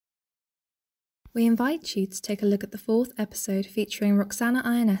We invite you to take a look at the fourth episode featuring Roxana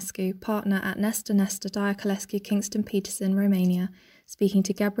Ionescu, partner at Nestor Diacolescu Kingston Peterson, Romania, speaking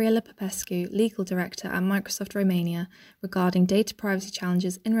to Gabriela Popescu, legal director at Microsoft Romania, regarding data privacy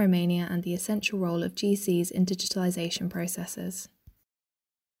challenges in Romania and the essential role of GCs in digitalization processes.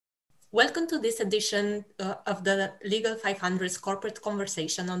 Welcome to this edition of the Legal 500's corporate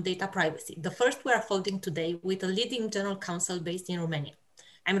conversation on data privacy, the first we are holding today with a leading general counsel based in Romania.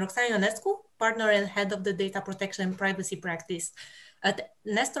 I'm Roxana Ionescu, partner and head of the data protection and privacy practice at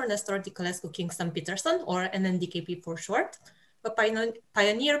Nestor Diacolescu Kingston Peterson, or NNDKP for short, a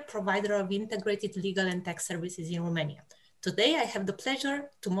pioneer provider of integrated legal and tax services in Romania. Today, I have the pleasure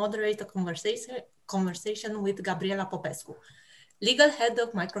to moderate a conversation with Gabriela Popescu, legal head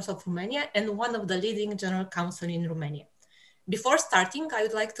of Microsoft Romania and one of the leading general counsel in Romania. Before starting, I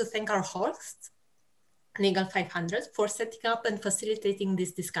would like to thank our hosts, Legal 500, for setting up and facilitating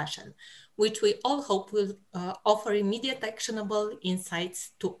this discussion, which we all hope will offer immediate actionable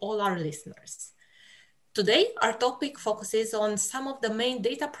insights to all our listeners. Today, our topic focuses on some of the main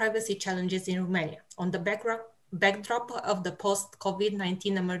data privacy challenges in Romania on the backdrop of the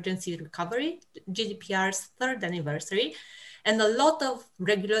post-COVID-19 emergency recovery, GDPR's third anniversary, and a lot of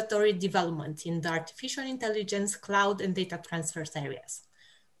regulatory development in the artificial intelligence, cloud, and data transfers areas.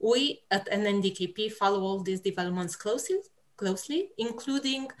 We at NNDKP follow all these developments closely,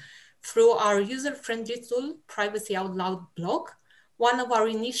 including through our user-friendly tool, Privacy Out Loud blog, one of our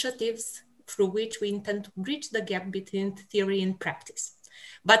initiatives through which we intend to bridge the gap between theory and practice.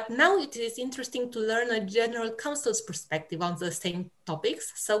 But now it is interesting to learn a general counsel's perspective on the same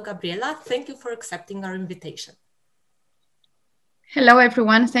topics. So Gabriela, thank you for accepting our invitation. Hello,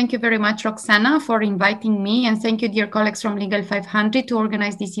 everyone. Thank you very much, Roxana, for inviting me. And thank you, dear colleagues from Legal 500, to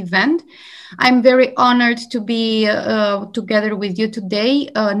organize this event. I'm very honored to be together with you today,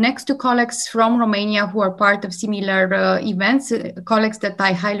 next to colleagues from Romania who are part of similar events, colleagues that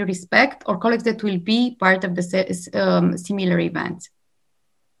I highly respect, or colleagues that will be part of the similar events.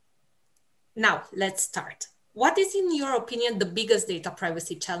 Now, let's start. What is, in your opinion, the biggest data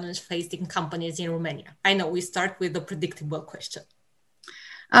privacy challenge faced in companies in Romania? I know we start with a predictable question.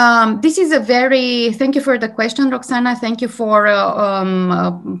 This is thank you for the question, Roxana. Thank you for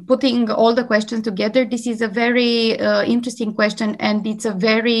putting all the questions together. This is a very interesting question, and it's a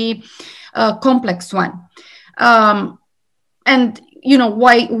very complex one. And,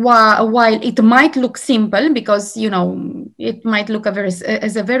 while it might look simple, because, it might look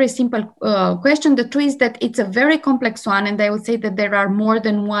as a very simple question, the truth is that it's a very complex one. And I would say that there are more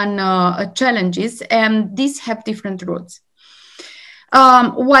than one challenges, and these have different roots.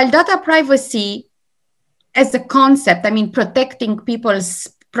 While data privacy as a concept,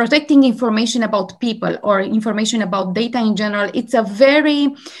 protecting information about people or information about data in general, it's a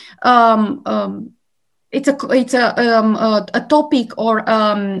very, it's a topic or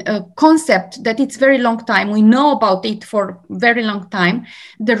a concept that it's very long time. We know about it for very long time.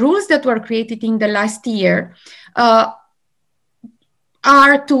 The rules that were created in the last year are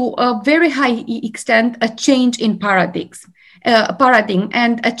to a very high extent a change in paradigm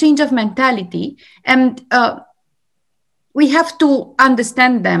and a change of mentality. And we have to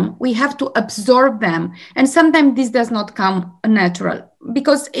understand them. We have to absorb them. And sometimes this does not come natural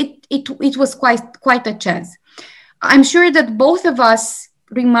because it was quite a chance. I'm sure that both of us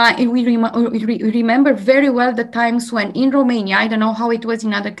remember very well the times when in Romania, I don't know how it was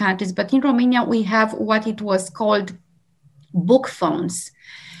in other countries, but in Romania, we have what it was called book phones.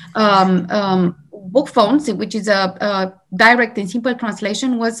 Book phones, which is a direct and simple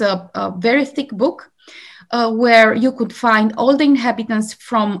translation, was a very thick book where you could find all the inhabitants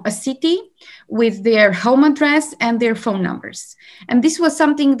from a city with their home address and their phone numbers. And this was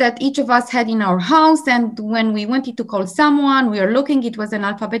something that each of us had in our house. And when we wanted to call someone, we were looking, it was an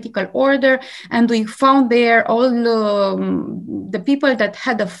alphabetical order, and we found there all the people that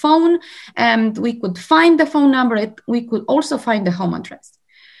had a phone, and we could find the phone number. We could also find the home address.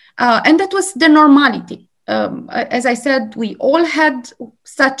 And that was the normality. As I said, we all had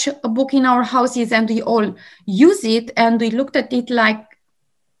such a book in our houses and we all use it, and we looked at it like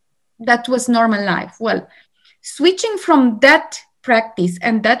that was normal life. Well, switching from that practice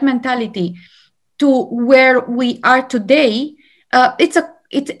and that mentality to where we are today,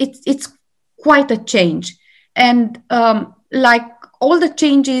 it's quite a change. And like all the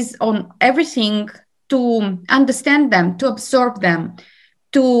changes on everything, to understand them, to absorb them,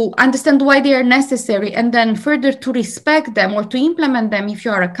 to understand why they are necessary, and then further to respect them or to implement them if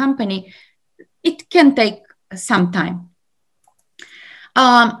you are a company, it can take some time.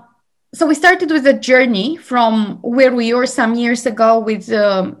 So we started with a journey from where we were some years ago with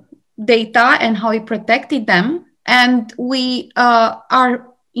data and how we protected them. And we are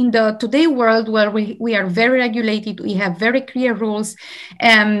in the today world where we are very regulated, we have very clear rules,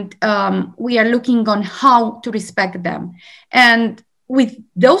 and we are looking on how to respect them. And with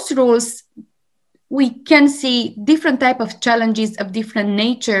those rules, we can see different type of challenges of different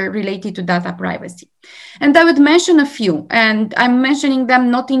nature related to data privacy. And I would mention a few, and I'm mentioning them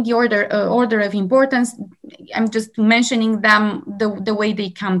not in the order of importance. I'm just mentioning them the way they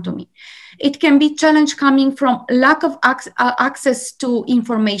come to me. It can be challenge coming from lack of access to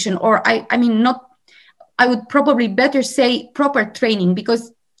information, or I would probably better say proper training,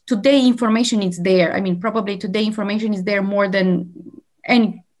 because today information is there. I mean, probably today information is there more than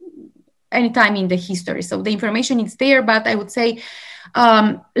any time in the history. So the information is there, but I would say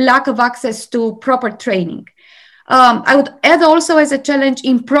lack of access to proper training. I would add also as a challenge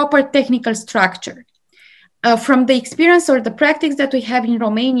improper technical structure. From the experience or the practice that we have in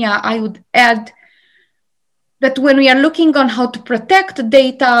Romania, I would add that when we are looking on how to protect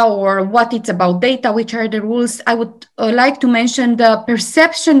data or what it's about data, which are the rules, I would like to mention the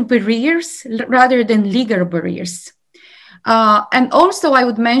perception barriers rather than legal barriers. And also I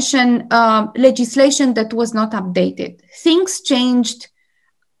would mention legislation that was not updated. Things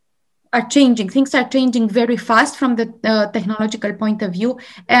are changing very fast from the technological point of view,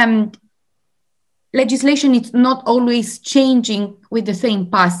 and legislation is not always changing with the same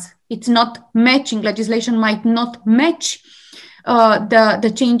path. It's not matching. Legislation might not match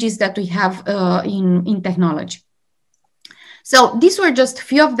the changes that we have in technology. So these were just a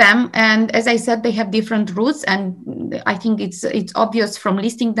few of them. And as I said, they have different routes. And I think it's obvious from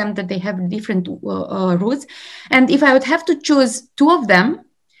listing them that they have different routes. And if I would have to choose two of them,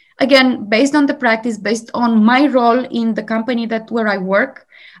 again, based on the practice, based on my role in the company where I work,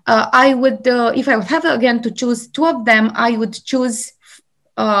 I would, if I would have again to choose two of them, I would choose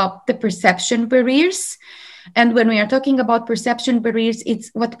the perception barriers. And when we are talking about perception barriers, it's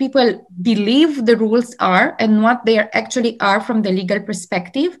what people believe the rules are and what they actually are from the legal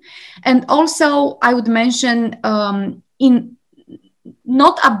perspective. And also, I would mention in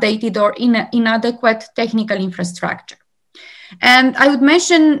not updated or inadequate technical infrastructure. And I would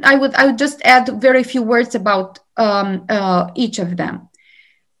mention, I would just add very few words about each of them.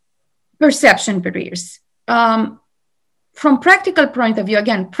 Perception barriers. From practical point of view,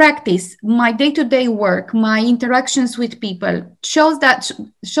 again, practice, my day-to-day work, my interactions with people show that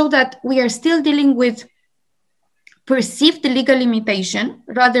we are still dealing with perceived legal limitation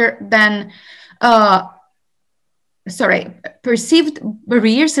rather than perceived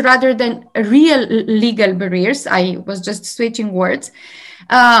barriers rather than real legal barriers. I was just switching words.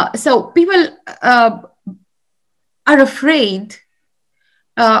 So people are afraid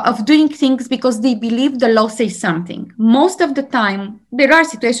of doing things because they believe the law says something. Most of the time, there are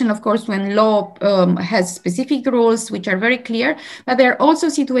situations, of course, when law has specific rules which are very clear, but there are also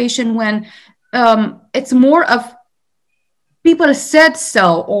situations when it's more of people said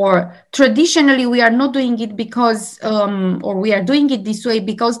so, or traditionally we are not doing it because, or we are doing it this way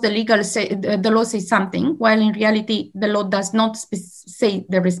because the law says something, while in reality, the law does not say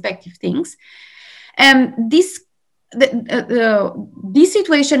the respective things. And this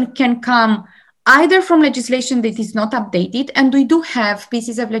situation can come either from legislation that is not updated, and we do have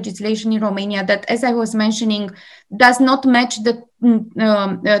pieces of legislation in Romania that, as I was mentioning, does not match the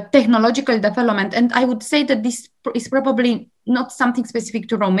technological development. And I would say that this is probably not something specific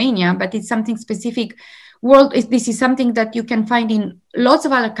to Romania, but it's something specific world. This is something that you can find in lots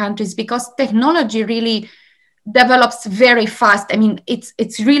of other countries because technology really develops very fast. I mean,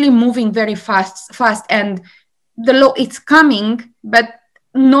 it's really moving very fast, and the law is coming, but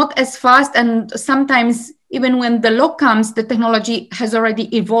not as fast. And sometimes even when the law comes, the technology has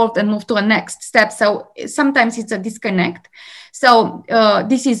already evolved and moved to a next step. So sometimes it's a disconnect. So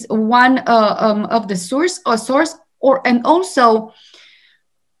this is one of the source, and also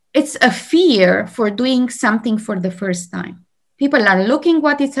it's a fear for doing something for the first time. People are looking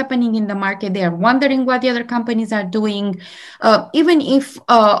what is happening in the market. They are wondering what the other companies are doing. Even if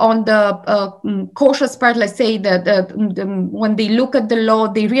on the cautious part, let's say that when they look at the law,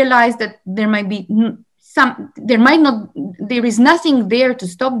 they realize that there is nothing there to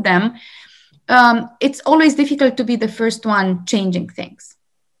stop them. It's always difficult to be the first one changing things.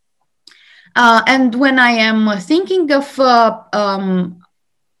 And when I am thinking of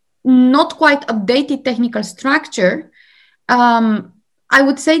not quite updated technical structure, I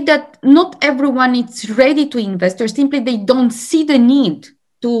would say that not everyone is ready to invest, or simply they don't see the need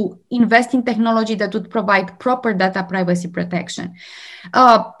to invest in technology that would provide proper data privacy protection.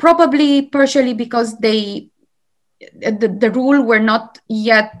 Probably partially because they the rule were not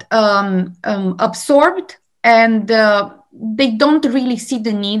yet absorbed, and they don't really see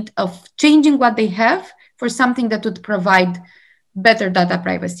the need of changing what they have for something that would provide better data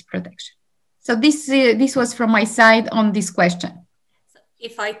privacy protection. So this was from my side on this question.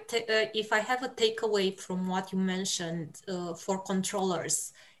 If I have a takeaway from what you mentioned for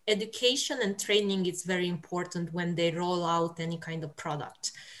controllers, education and training is very important when they roll out any kind of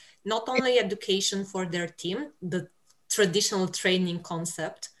product. Not only education for their team, the traditional training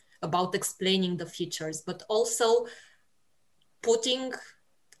concept about explaining the features, but also putting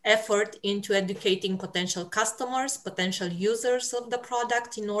effort into educating potential customers, potential users of the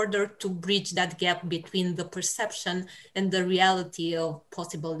product in order to bridge that gap between the perception and the reality of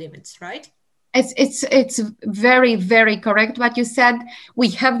possible limits, right? It's very, very correct what you said. We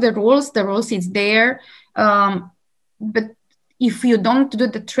have the rules is there. But if you don't do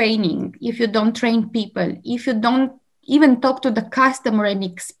the training, if you don't train people, if you don't even talk to the customer and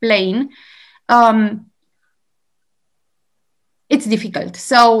explain, it's difficult.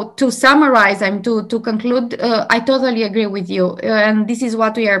 So to summarize and to conclude, I totally agree with you. And this is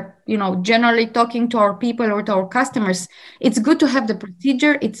what we are, generally talking to our people or to our customers. It's good to have the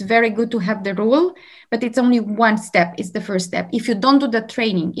procedure. It's very good to have the rule, but it's only one step. It's the first step. If you don't do the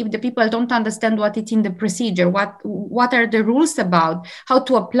training, if the people don't understand what it's in the procedure, what are the rules about, how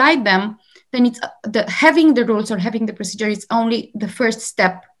to apply them, then it's having the rules or having the procedure is only the first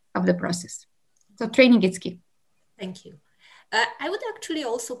step of the process. So training is key. Thank you. I would actually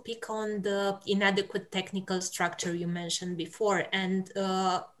also pick on the inadequate technical structure you mentioned before and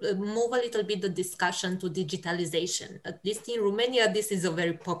move a little bit the discussion to digitalization. At least in Romania, this is a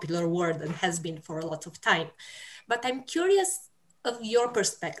very popular word and has been for a lot of time. But I'm curious of your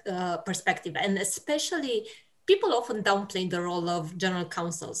perspective, and especially people often downplay the role of general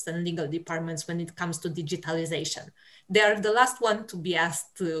counsels and legal departments when it comes to digitalization. They are the last one to be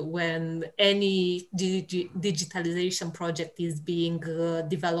asked when any digitalization project is being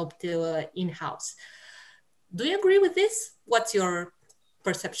developed in-house. Do you agree with this? What's your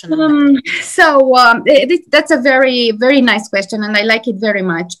perception of that? That's a very, very nice question, and I like it very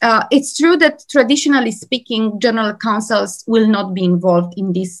much. It's true that traditionally speaking, general counsels will not be involved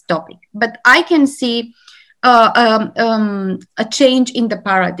in this topic, but I can see a change in the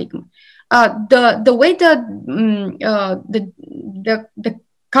paradigm. The way the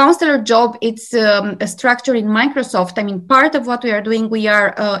counselor job, it's a structure in Microsoft. I mean, part of what we are doing, we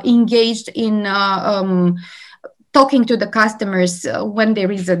are engaged in talking to the customers when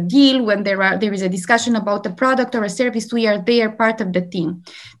there is a deal, when there is a discussion about a product or a service. We are there, part of the team.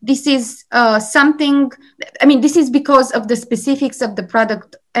 This is this is because of the specifics of the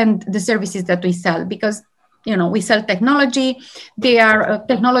product and the services that we sell, because we sell technology.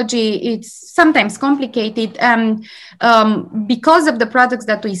 It's sometimes complicated. And because of the products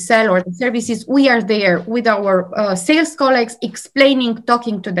that we sell or the services, we are there with our sales colleagues explaining,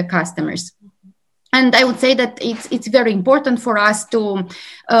 talking to the customers. And I would say that it's very important for us to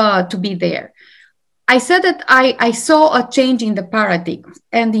be there. I said that I saw a change in the paradigm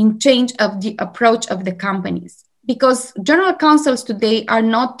and in change of the approach of the companies, because general counsels today are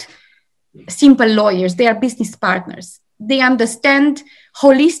not simple lawyers. They are business partners. They understand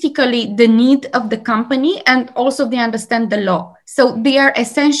holistically the need of the company, and also they understand the law. So they are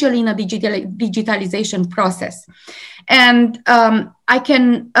essentially in a digitalization process. And I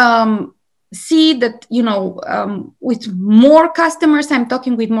can see that, with more customers, I'm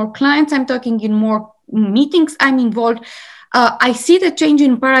talking with more clients, I'm talking in more meetings, I'm involved. I see the change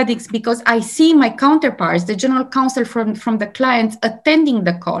in paradigms because I see my counterparts, the general counsel from the clients, attending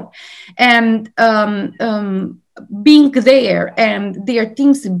the call and being there, and their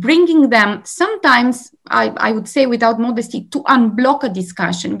teams bringing them, sometimes I would say without modesty, to unblock a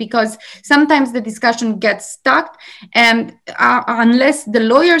discussion, because sometimes the discussion gets stuck, and unless the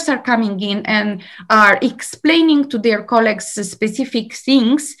lawyers are coming in and are explaining to their colleagues specific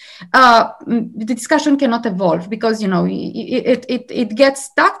things, the discussion cannot evolve, because it gets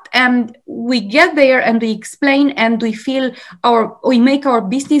stuck, and we get there and we explain and we make our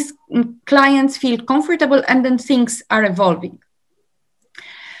business clients feel comfortable, and then things are evolving.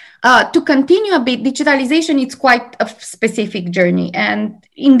 To continue a bit, digitalization is quite a specific journey. And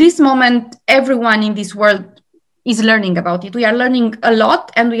in this moment, everyone in this world is learning about it. We are learning a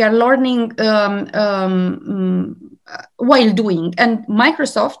lot, and we are learning while doing. And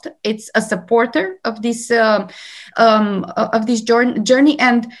Microsoft, it's a supporter of this journey.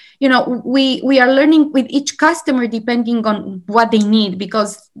 And we are learning with each customer depending on what they need,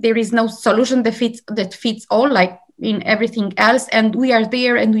 because there is no solution that fits all, like in everything else. And we are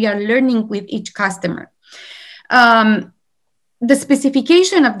there and we are learning with each customer. the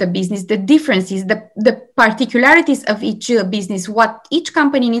specification of the business, the differences, the particularities of each business, what each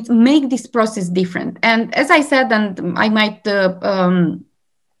company needs, make this process different. And as I said, and I might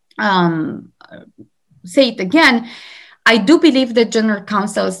say it again, I do believe that general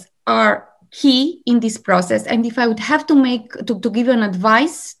counsels are key in this process. And if I would have to give an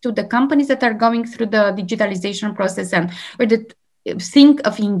advice to the companies that are going through the digitalization process or that think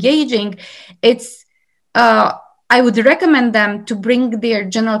of engaging, it's I would recommend them to bring their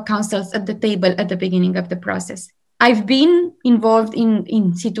general counsels at the table at the beginning of the process. I've been involved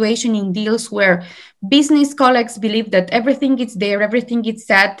in situations, in deals where business colleagues believe that everything is there, everything is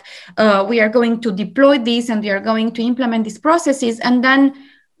set. We are going to deploy this and we are going to implement these processes. And then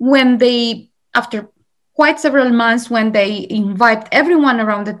when after quite several months, when they invite everyone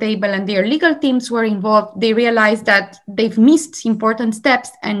around the table and their legal teams were involved, they realized that they've missed important steps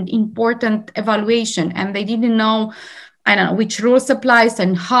and important evaluation, and they didn't know, I don't know, which rules applies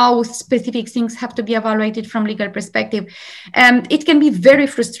and how specific things have to be evaluated from legal perspective. And it can be very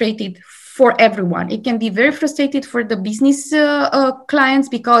frustrating for everyone. It can be very frustrating for the business clients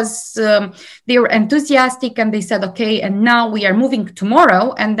because they were enthusiastic and they said, okay, and now we are moving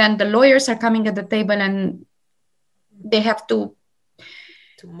tomorrow. And then the lawyers are coming at the table and they have to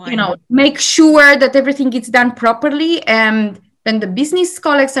make sure that everything gets done properly. And then the business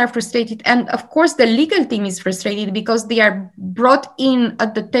colleagues are frustrated. And of course, the legal team is frustrated because they are brought in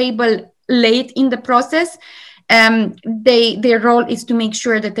at the table late in the process. Their role is to make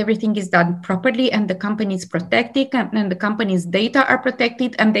sure that everything is done properly and the company is protected and the company's data are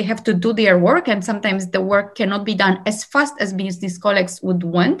protected, and they have to do their work. And sometimes the work cannot be done as fast as business colleagues would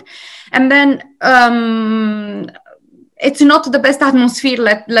want. And then it's not the best atmosphere,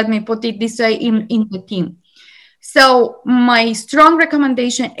 let me put it this way, in the team. So my strong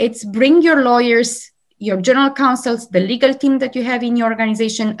recommendation is bring your lawyers, your general counsels, the legal team that you have in your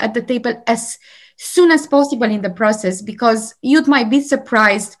organization at the table as soon as possible in the process, because you might be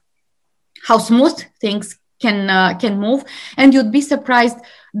surprised how smooth things can move, and you'd be surprised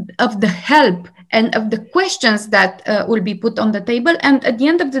of the help and of the questions that will be put on the table. And at the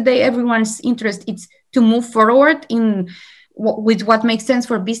end of the day, everyone's interest is to move forward with what makes sense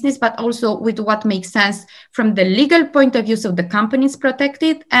for business, but also with what makes sense from the legal point of view, so the company is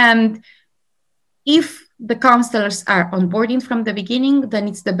protected. And if the counselors are onboarding from the beginning, then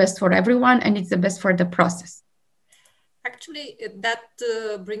it's the best for everyone and it's the best for the process. Actually, that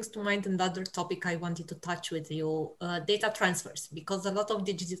brings to mind another topic I wanted to touch with you, data transfers, because a lot of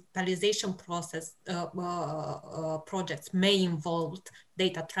digitalization projects may involve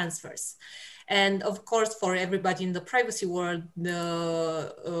data transfers. And of course, for everybody in the privacy world,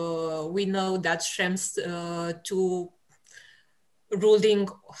 we know that Schrems II ruling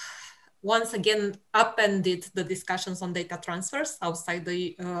once again upended the discussions on data transfers outside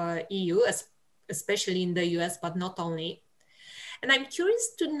the EU, especially in the US, but not only. And I'm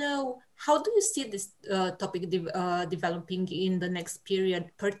curious to know, how do you see this topic developing in the next period,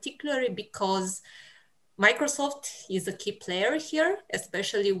 particularly because Microsoft is a key player here,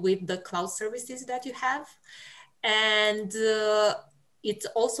 especially with the cloud services that you have. And it's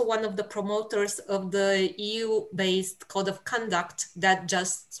also one of the promoters of the EU-based code of conduct that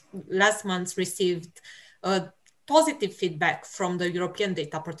just last month received positive feedback from the European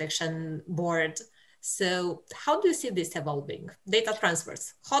Data Protection Board. So how do you see this evolving? Data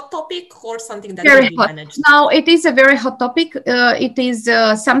transfers, hot topic or something that will be managed? Now, it is a very hot topic. It is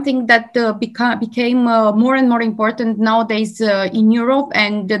something that became more and more important nowadays in Europe.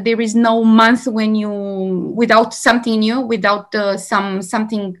 And there is no month without something new, without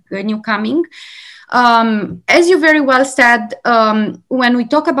something new coming. As you very well said, when we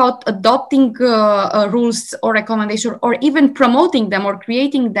talk about adopting rules or recommendations or even promoting them or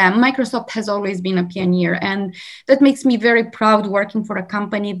creating them, Microsoft has always been a pioneer. And that makes me very proud working for a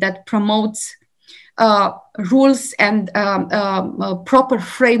company that promotes rules and a proper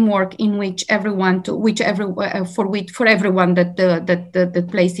framework in which for everyone that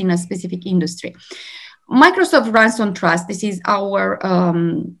plays in a specific industry. Microsoft runs on trust. This is our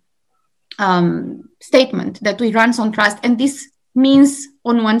statement, that we run on trust, and this means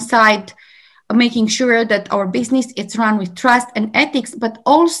on one side making sure that our business is run with trust and ethics, but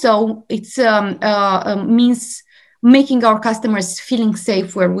also it's means making our customers feeling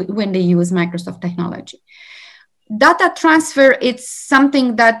safe when they use Microsoft technology. Data transfer, it's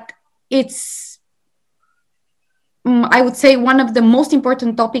something that it's I would say one of the most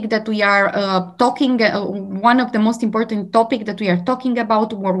important topic that we are talking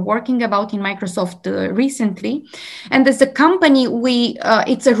about or working about in Microsoft recently. And as a company,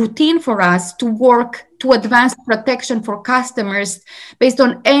 it's a routine for us to work to advance protection for customers based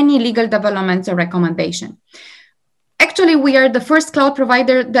on any legal developments or recommendation. Actually, we are the first cloud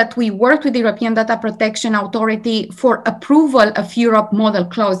provider that we work with the European Data Protection Authority for approval of Europe model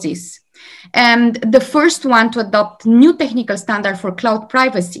clauses, and the first one to adopt new technical standard for cloud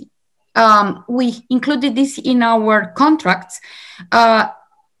privacy. We included this in our contracts,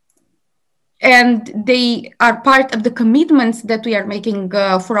 and they are part of the commitments that we are making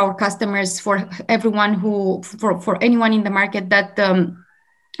for our customers, for anyone in the market that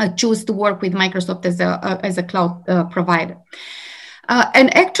choose to work with Microsoft as a cloud provider.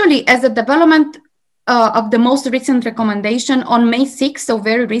 And actually, as a development of the most recent recommendation on May 6th, so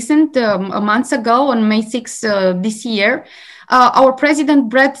very recent, a month ago, on May 6th this year, our president,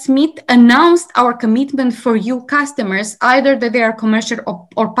 Brad Smith, announced our commitment for EU customers, either that they are commercial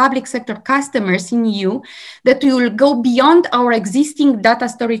or public sector customers in EU, that we will go beyond our existing data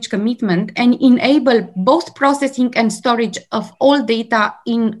storage commitment and enable both processing and storage of all data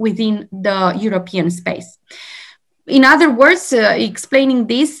within the European space. In other words, explaining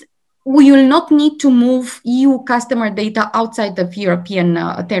this, we will not need to move EU customer data outside of European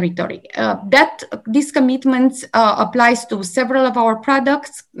territory. These commitments applies to several of our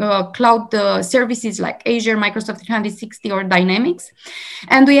products, cloud services like Azure, Microsoft 360, or Dynamics.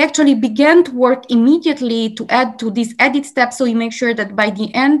 And we actually began to work immediately to add to these added steps, so we make sure that by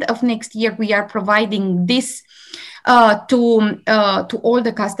the end of next year, we are providing this to all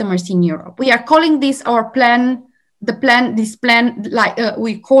the customers in Europe. We are calling this our plan. We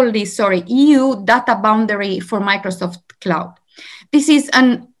call this, EU data boundary for Microsoft Cloud. This is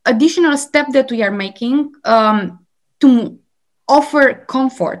an additional step that we are making to offer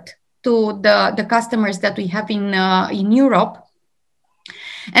comfort to the customers that we have in Europe,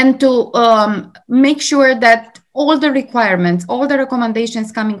 and to make sure that all the requirements, all the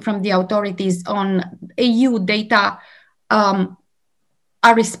recommendations coming from the authorities on EU data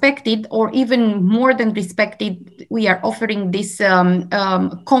are respected, or even more than respected. We are offering this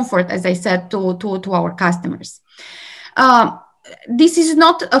comfort, as I said, to our customers. This is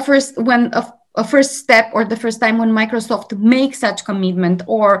not a first step or the first time when Microsoft makes such commitment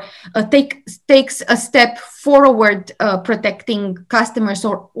or takes a step forward protecting customers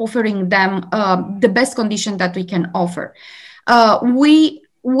or offering them the best condition that we can offer. We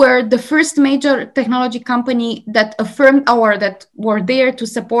were the first major technology company that were there to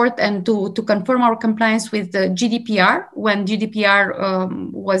support and to confirm our compliance with the GDPR when GDPR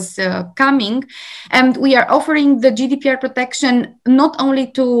was coming. And we are offering the GDPR protection not only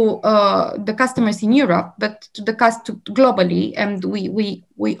to the customers in Europe, but to globally. And we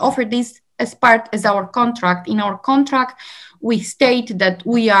offer this as our contract. In our contract, we state that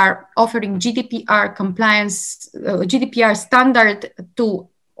we are offering GDPR compliance, GDPR standard to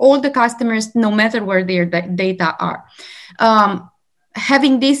all the customers, no matter where their data are.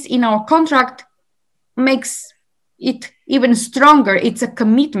 Having this in our contract makes it even stronger. It's a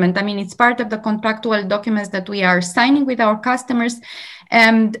commitment. I mean, it's part of the contractual documents that we are signing with our customers.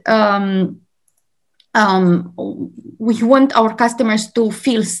 And we want our customers to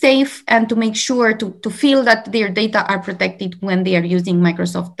feel safe and to make sure to feel that their data are protected when they are using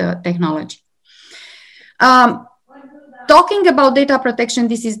Microsoft technology. Talking about data protection,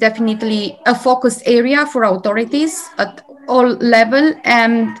 this is definitely a focus area for authorities at all levels,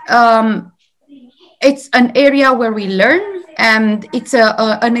 and it's an area where we learn, and it's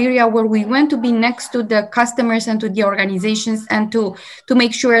an area where we want to be next to the customers and to the organizations, and to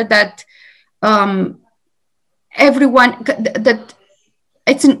make sure that everyone that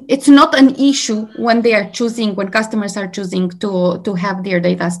it's not an issue when customers are choosing to have their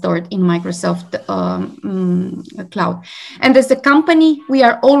data stored in Microsoft Cloud. And as a company, we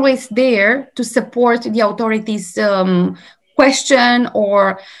are always there to support the authorities' question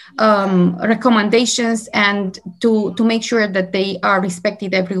or recommendations, and to make sure that they are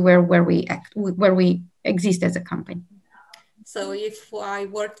respected everywhere where we exist as a company. So if I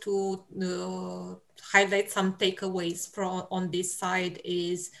were to highlight some takeaways on this side,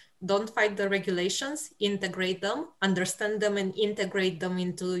 is don't fight the regulations, integrate them, understand them, and integrate them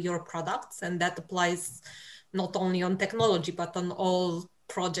into your products. And that applies not only on technology, but on all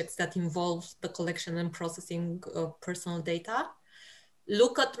projects that involve the collection and processing of personal data.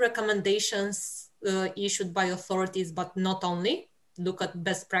 Look at recommendations issued by authorities, but not only. Look at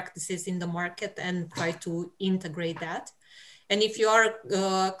best practices in the market and try to integrate that. And if you are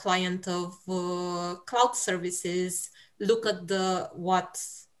a client of cloud services, look at what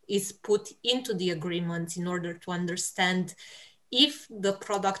is put into the agreement in order to understand if the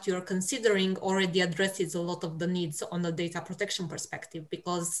product you're considering already addresses a lot of the needs on a data protection perspective,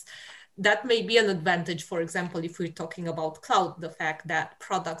 because that may be an advantage. For example, if we're talking about cloud, the fact that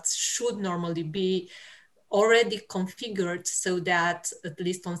products should normally be already configured so that, at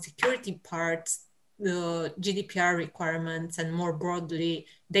least on security parts, the GDPR requirements and more broadly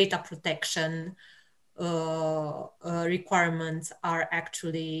data protection requirements are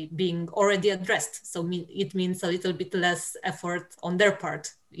actually being already addressed. So it means a little bit less effort on their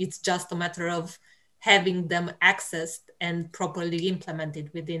part. It's just a matter of having them accessed and properly implemented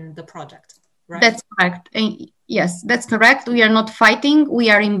within the project, right? That's correct. Yes, that's correct. We are not fighting.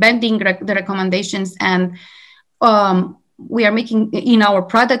 We are embedding the recommendations, and we are making in our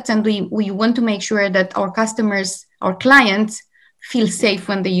products, and we want to make sure that our customers, our clients, feel safe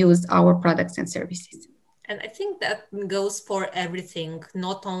when they use our products and services. And I think that goes for everything,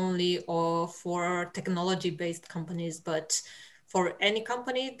 not only for technology-based companies, but for any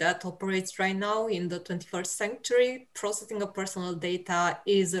company that operates right now in the 21st century. Processing of personal data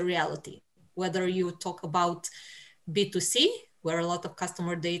is a reality. Whether you talk about B2C, where a lot of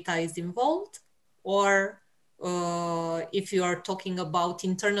customer data is involved, or if you are talking about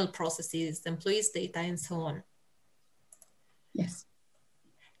internal processes, employees' data, and so on. Yes.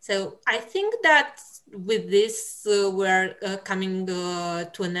 So I think that with this, we're coming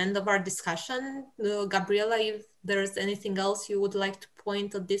to an end of our discussion. Gabriela, if there's anything else you would like to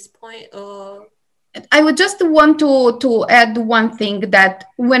point at this point? I would just want to add one thing, that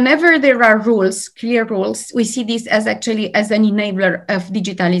whenever there are rules, clear rules, we see this as actually as an enabler of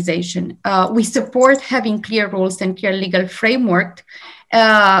digitalization. We support having clear rules and clear legal framework,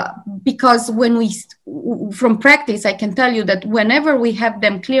 because from practice, I can tell you that whenever we have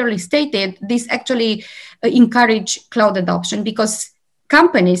them clearly stated, this actually encourage cloud adoption, because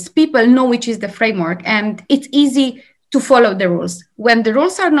people know which is the framework, and it's easy to follow the rules. When the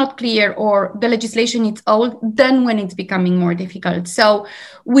rules are not clear or the legislation is old, then when it's becoming more difficult. So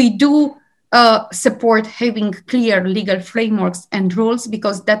we do support having clear legal frameworks and rules,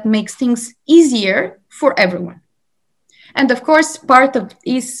 because that makes things easier for everyone. And of course, part of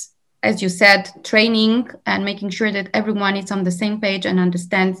is, as you said, training and making sure that everyone is on the same page and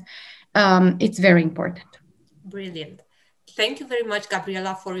understands. It's very important. Brilliant. Thank you very much,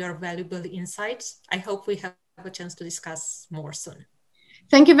 Gabriela, for your valuable insights. I hope we have a chance to discuss more soon.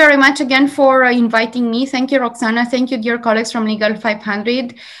 Thank you very much again for inviting me. Thank you, Roxana. Thank you, dear colleagues from Legal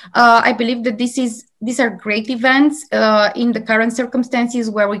 500. I believe that these are great events in the current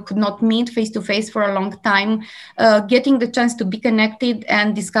circumstances where we could not meet face-to-face for a long time. Getting the chance to be connected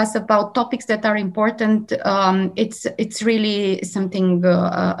and discuss about topics that are important, it's really something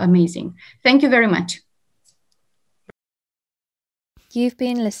amazing. Thank you very much. You've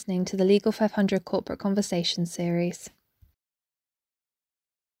been listening to the Legal 500 Corporate Conversation series.